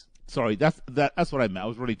penalties. Sorry, that's what I meant. I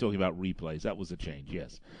was really talking about replays. That was a change.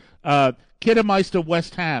 Yes. Kiddermeister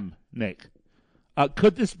West Ham, Nick.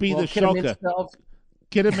 Could this be the shocker?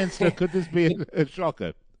 Kidderminster, could this be a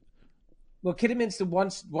shocker? Well, Kidderminster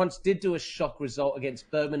once did do a shock result against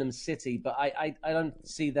Birmingham City, but I don't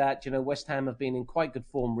see that. You know, West Ham have been in quite good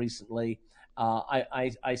form recently.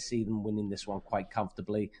 I see them winning this one quite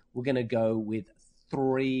comfortably. We're going to go with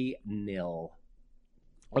 3-0.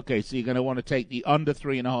 Okay, so you're going to want to take the under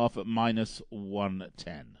 3.5 at minus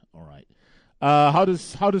 110. All right.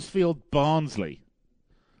 Huddersfield Barnsley.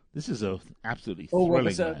 This is a absolutely thrilling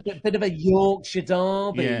it's a match. bit of a Yorkshire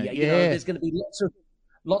derby. Yeah. You know, there's going to be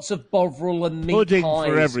lots of Bovril and meat Pudding pies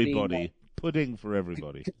for everybody. Pudding for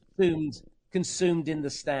everybody. Consumed in the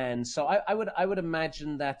stands. So I would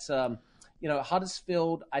imagine that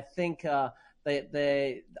Huddersfield. I think I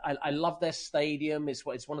love their stadium. It's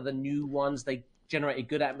one of the new ones. They generate a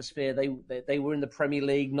good atmosphere. They were in the Premier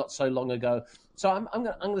League not so long ago. So I'm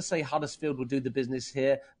going to say Huddersfield will do the business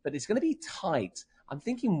here, but it's going to be tight. I'm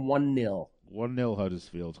thinking 1-0. 1-0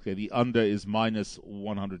 Huddersfield. Okay, the under is minus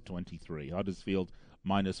 123. Huddersfield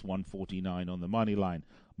minus 149 on the money line.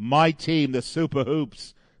 My team, the Super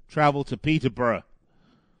Hoops, travel to Peterborough.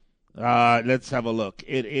 Let's have a look.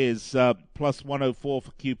 It is plus 104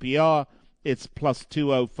 for QPR. It's plus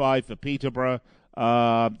 205 for Peterborough.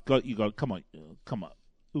 Come on.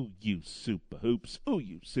 Ooh, you Super Hoops.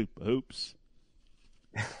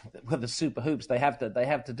 Well, the Super Hoops, they have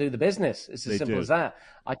to do the business. It's as simple as that.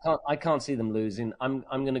 I can't see them losing. I'm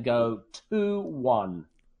going to go 2-1.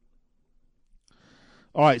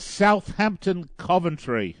 All right, Southampton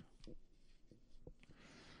Coventry.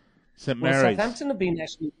 St. Mary's. Southampton have been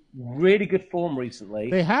actually really good form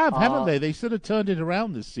recently. They have, haven't they? They sort of turned it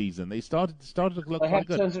around this season. They started to look quite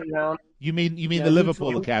good. Turned it around. You mean the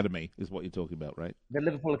Liverpool Academy is what you're talking about, right? The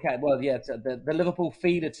Liverpool Academy. Well, yeah, the Liverpool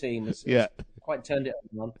feeder team has quite turned it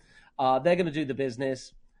on. They're going to do the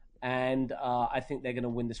business, and I think they're going to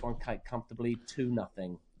win this one quite comfortably,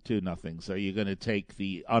 2-0. 2-0. So you're going to take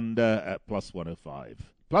the under at plus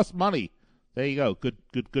 105. Plus money. There you go.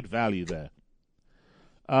 Good value there.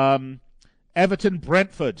 Everton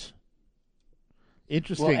Brentford.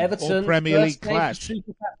 Interesting. Well, Everton, All Premier League clash.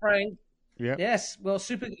 Super Fat Frank. Yeah. Yes. Well,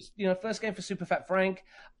 first game for Super Fat Frank.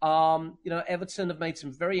 Everton have made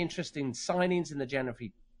some very interesting signings in the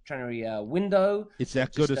January window. It's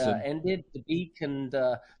that Goodison. Ended. The Beak and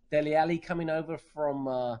Dele Alli coming over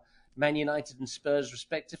from Man United and Spurs,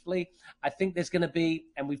 respectively. I think there's going to be,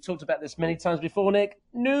 and we've talked about this many times before, Nick,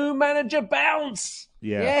 new manager bounce.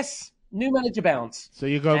 Yeah. Yes, new manager bounce. So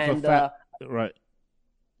you're going for Fat, right?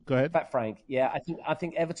 Go ahead. Fat Frank. Yeah, I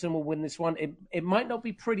think Everton will win this one. It might not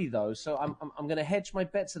be pretty though, so I'm going to hedge my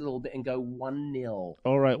bets a little bit and go 1-0.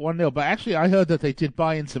 All right, 1-0. But actually, I heard that they did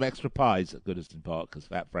buy in some extra pies at Goodison Park because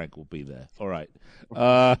Fat Frank will be there. All right.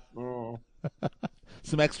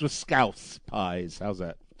 Some extra Scouse pies. How's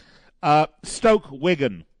that? Stoke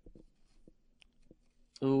Wigan.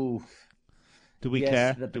 Ooh. Do we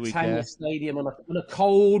care? The Do we Britannia care? Stadium on a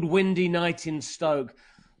cold, windy night in Stoke.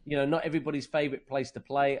 You know, not everybody's favourite place to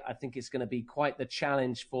play. I think it's going to be quite the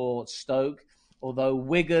challenge for Stoke. Although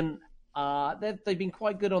Wigan, they've been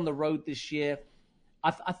quite good on the road this year.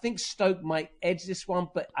 I think Stoke might edge this one,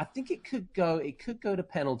 but I think it could go to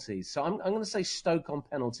penalties. So I'm going to say Stoke on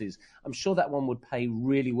penalties. I'm sure that one would pay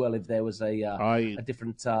really well if there was a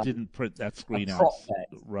different. Didn't print that screen out. Prop bet,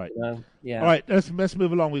 right? You know? Yeah. All right, let's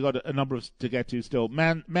move along. We've got a number to get to still.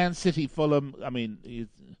 Man City, Fulham. I mean.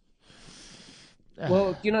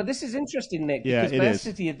 Well, this is interesting, Nick, Yeah, because Man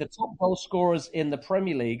City are the top goal scorers in the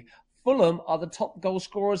Premier League. Fulham are the top goal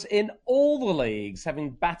scorers in all the leagues, having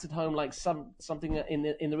battered home like something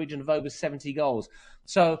in the region of over 70 goals.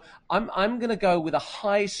 So I'm going to go with a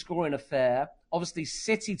high-scoring affair. Obviously,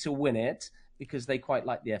 City to win it because they quite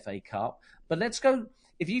like the FA Cup. But let's go.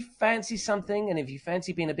 If you fancy something and if you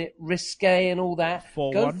fancy being a bit risque and all that,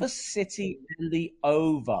 4-1. Go for City and the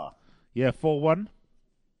over. Yeah, 4-1.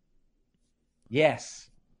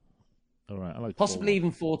 Yes. All right, I like possibly 4-1.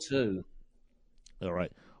 even 4-2. All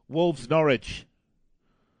right, Wolves Norwich.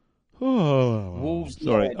 Oh, Wolves.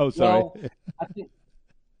 Sorry. Norwich. Oh, sorry. Well, I think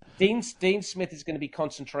Dean Smith is going to be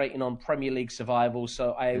concentrating on Premier League survival,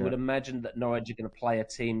 so I would imagine that Norwich are going to play a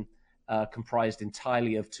team comprised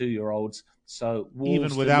entirely of 2-year-olds. So Wolves,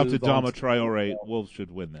 even without Adama Traore, Wolves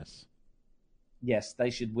should win this. Yes, they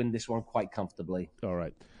should win this one quite comfortably. All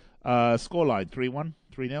right. Scoreline, 3-1,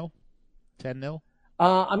 3-0, 10-0?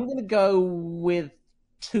 I'm going to go with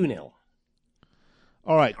 2-0.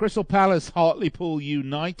 All right, Crystal Palace, Hartlepool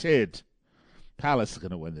United. Palace is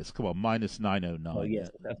going to win this. Come on, minus 909. Oh, yeah,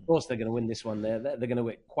 of course they're going to win this one. They're going to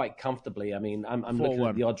win quite comfortably. I mean, I'm looking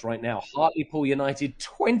at the odds right now. Hartlepool United,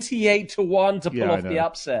 28-1 to pull off the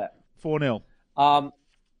upset. 4-0.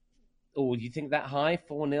 Oh, you think that high?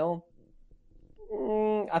 4-0?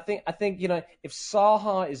 I think if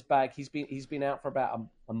Saha is back, he's been out for about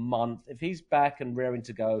a month. If he's back and raring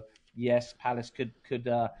to go, yes, Palace could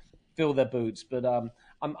fill their boots. But I'm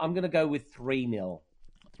going to go with 3-0.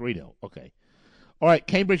 3-0. Okay. All right,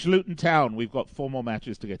 Cambridge Luton Town. We've got 4 more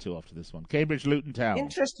matches to get to after this one. Cambridge Luton Town.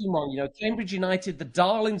 Interesting one. Cambridge United, the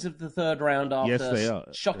darlings of the third round after yes, they are.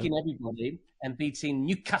 Shocking everybody and beating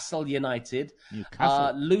Newcastle United.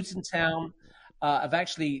 Newcastle. Luton Town have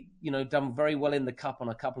actually, done very well in the cup on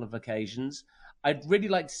a couple of occasions. I'd really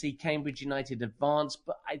like to see Cambridge United advance,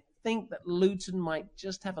 but I think that Luton might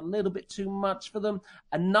just have a little bit too much for them.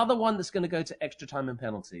 Another one that's going to go to extra time and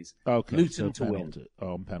penalties. Okay, Luton to win.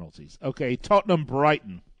 Penalties. Okay, Tottenham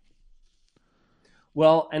Brighton.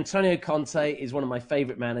 Well, Antonio Conte is one of my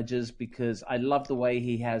favourite managers because I love the way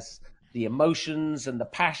he has the emotions and the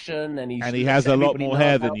passion, and he has a lot more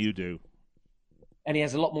hair than you do. And he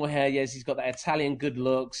has a lot more hair, yes. He's got that Italian good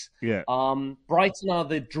looks. Yeah. Brighton are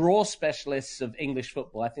the draw specialists of English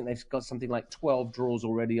football. I think they've got something like 12 draws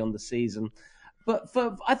already on the season. But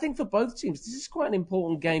I think for both teams, this is quite an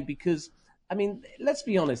important game because, I mean, let's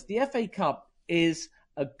be honest, the FA Cup is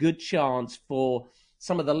a good chance for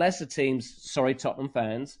some of the lesser teams, sorry, Tottenham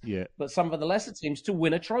fans, but some of the lesser teams to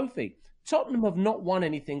win a trophy. Tottenham have not won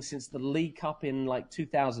anything since the League Cup in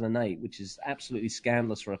 2008, which is absolutely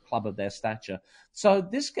scandalous for a club of their stature. So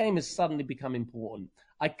this game has suddenly become important.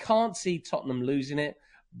 I can't see Tottenham losing it,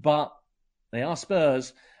 but they are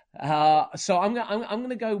Spurs. So I'm going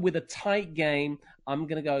to go with a tight game. I'm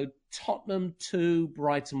going to go Tottenham 2,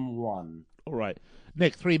 Brighton 1. All right.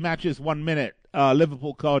 Nick, 3 matches, 1 minute.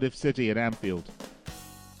 Liverpool, Cardiff City, and Anfield.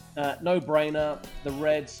 No-brainer. The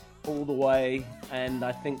Reds all the way, and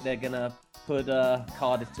I think they're going to put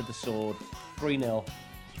Cardiff to the sword. 3-0.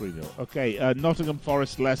 3-0. Okay, Nottingham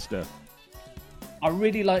Forest, Leicester. I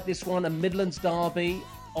really like this one, a Midlands derby.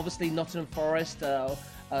 Obviously, Nottingham Forest, a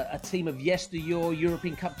team of yesteryear,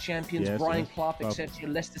 European Cup champions, Brian Clough, etc.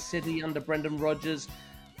 Leicester City under Brendan Rodgers,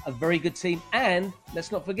 a very good team. And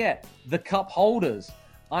let's not forget, the cup holders.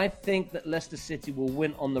 I think that Leicester City will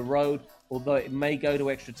win on the road, although it may go to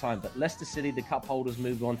extra time. But Leicester City, the cup holders,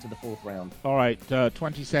 move on to the 4th round. All right,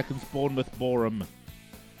 20 seconds, Bournemouth-Boreham.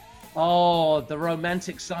 Oh, the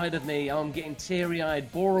romantic side of me. I'm getting teary-eyed.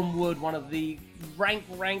 Boreham Wood, one of the rank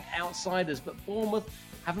outsiders. But Bournemouth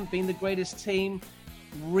haven't been the greatest team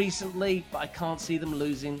recently, but I can't see them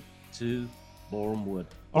losing to Boreham Wood.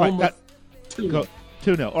 All right, 2-0.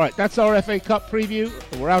 All right, that's our FA Cup preview.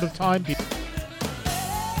 We're out of time.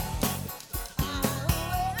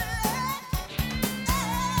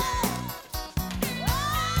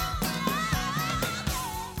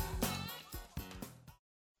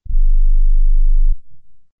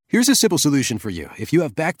 Here's a simple solution for you if you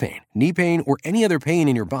have back pain, knee pain, or any other pain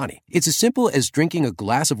in your body. It's as simple as drinking a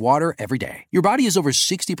glass of water every day. Your body is over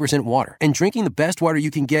 60% water, and drinking the best water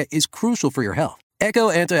you can get is crucial for your health. Echo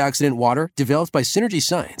Antioxidant Water, developed by Synergy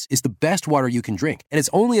Science, is the best water you can drink, and it's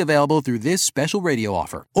only available through this special radio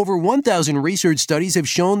offer. Over 1,000 research studies have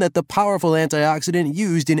shown that the powerful antioxidant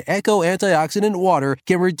used in Echo Antioxidant Water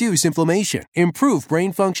can reduce inflammation, improve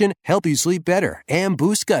brain function, help you sleep better, and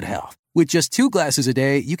boost gut health. With just 2 glasses a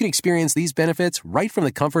day, you can experience these benefits right from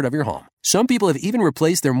the comfort of your home. Some people have even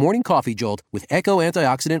replaced their morning coffee jolt with Echo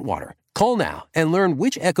Antioxidant Water. Call now and learn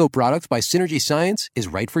which Echo product by Synergy Science is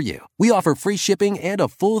right for you. We offer free shipping and a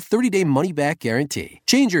full 30-day money-back guarantee.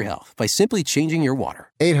 Change your health by simply changing your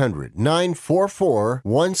water.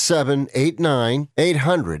 800-944-1789.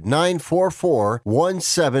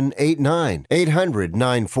 800-944-1789.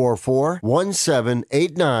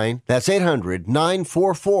 800-944-1789. That's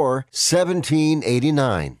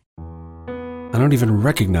 800-944-1789. I don't even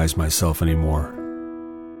recognize myself anymore.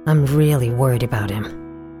 I'm really worried about him.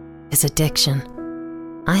 His addiction.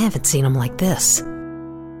 I haven't seen him like this.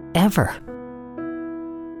 Ever.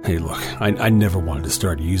 Hey, look, I never wanted to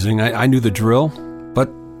start using. I knew the drill, but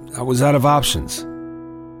I was out of options.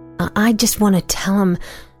 I just want to tell him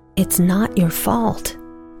it's not your fault.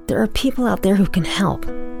 There are people out there who can help.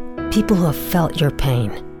 People who have felt your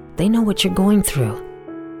pain. They know what you're going through.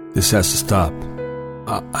 This has to stop.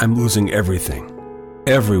 I'm losing everything.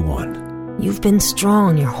 Everyone. You've been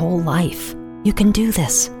strong your whole life. You can do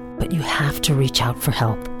this, but you have to reach out for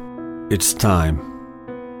help. It's time.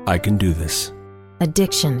 I can do this.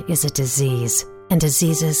 Addiction is a disease, and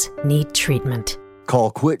diseases need treatment.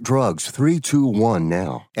 Call Quit Drugs 321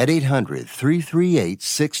 now at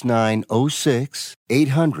 800-338-6906.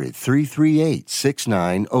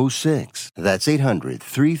 800-338-6906. That's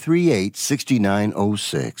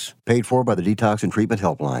 800-338-6906. Paid for by the Detox and Treatment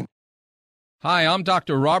Helpline. Hi, I'm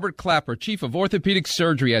Dr. Robert Clapper, Chief of Orthopedic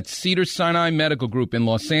Surgery at Cedars-Sinai Medical Group in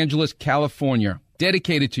Los Angeles, California.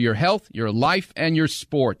 Dedicated to your health, your life, and your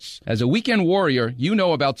sports. As a weekend warrior, you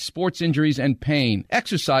know about sports injuries and pain.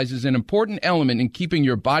 Exercise is an important element in keeping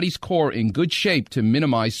your body's core in good shape to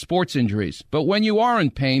minimize sports injuries. But when you are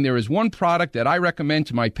in pain, there is one product that I recommend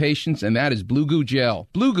to my patients, and that is Blue Goo Gel.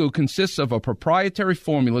 Blue Goo consists of a proprietary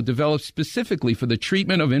formula developed specifically for the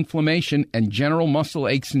treatment of inflammation and general muscle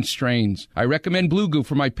aches and strains. I recommend Blue Goo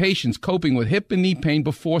for my patients coping with hip and knee pain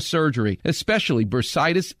before surgery, especially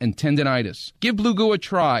bursitis and tendinitis. Give Blue Goo a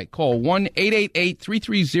try. Call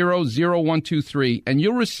 1-888-330-0123 and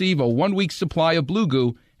you'll receive a 1-week supply of Blue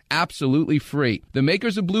Goo absolutely free. The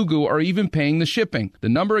makers of Blue Goo are even paying the shipping. The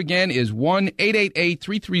number again is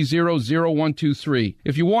 1-888-330-0123.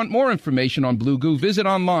 If you want more information on Blue Goo, visit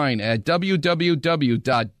online at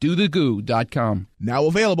www.dothegoo.com. Now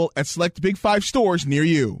available at select Big 5 stores near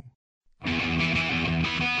you.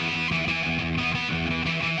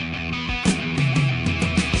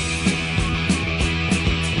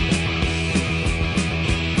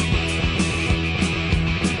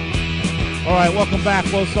 All right, welcome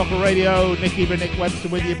back. World Soccer Radio. Nick Ebert, Nick Webster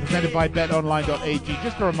with you, presented by BetOnline.ag.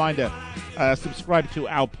 Just a reminder, subscribe to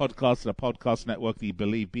our podcast, the podcast network, the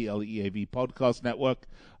Believe, B-L-E-A-V podcast network,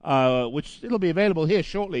 which it'll be available here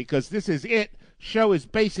shortly because this is it. Show is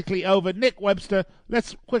basically over. Nick Webster,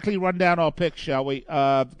 let's quickly run down our picks, shall we?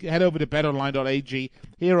 Head over to BetOnline.ag.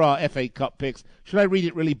 Here are FA Cup picks. Should I read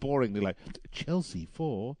it really boringly? Like, Chelsea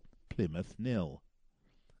 4, Plymouth 0.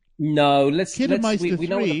 No, we know what 3.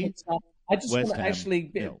 the picks are. I just want to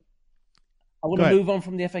actually... I want to move on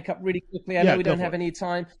from the FA Cup really quickly. I know we don't have any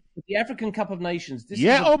time. But the African Cup of Nations. This is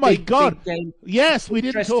a big game. Yes, we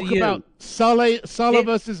didn't talk about Salah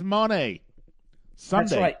versus Mane. Sunday.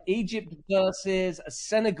 That's right. Egypt versus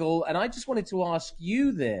Senegal. And I just wanted to ask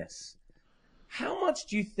you this. How much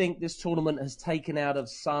do you think this tournament has taken out of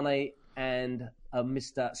Sané and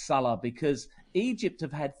Mr. Salah? Because Egypt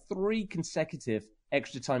have had 3 consecutive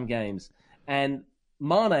extra time games. And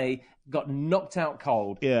Mane got knocked out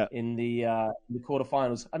cold in the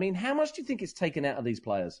quarterfinals. I mean, how much do you think it's taken out of these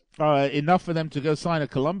players? Enough for them to go sign a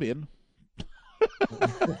Colombian.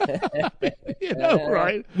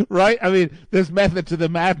 Right? I mean, there's method to the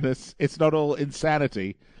madness. It's not all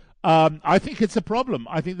insanity. I think it's a problem.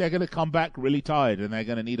 I think they're going to come back really tired, and they're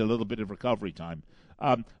going to need a little bit of recovery time.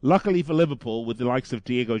 Luckily for Liverpool, with the likes of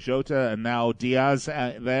Diego Jota and now Diaz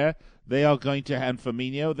there, they are going to, and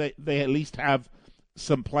Firmino, they at least have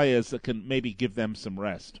some players that can maybe give them some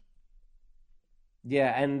rest.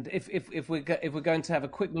 Yeah, and if we're going to have a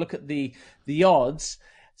quick look at the odds,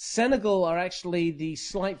 Senegal are actually the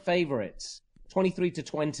slight favourites,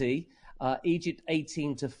 23-20. Egypt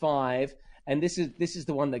 18-5, and this is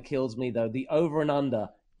the one that kills me though. The over and under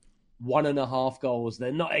 1.5 goals.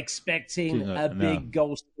 They're not expecting a big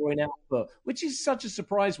goal scoring output, which is such a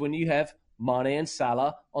surprise when you have Mane and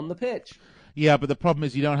Salah on the pitch. Yeah, but the problem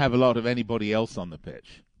is you don't have a lot of anybody else on the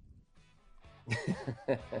pitch.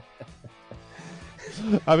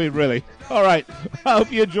 I mean, really. All right. I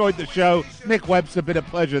hope you enjoyed the show. Nick Webster, been a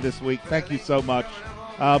pleasure this week. Thank you so much.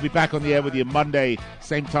 I'll be back on the air with you Monday,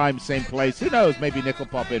 same time, same place. Who knows? Maybe Nick will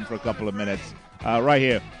pop in for a couple of minutes. Right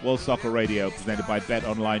here, World Soccer Radio, presented by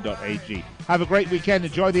BetOnline.ag. Have a great weekend.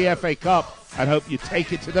 Enjoy the FA Cup, and hope you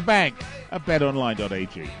take it to the bank at BetOnline.ag.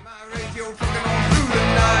 3,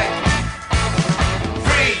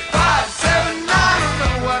 5, 7, 9.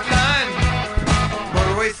 Remember what line?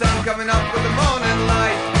 Motorway sun coming up with the morning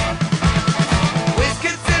light.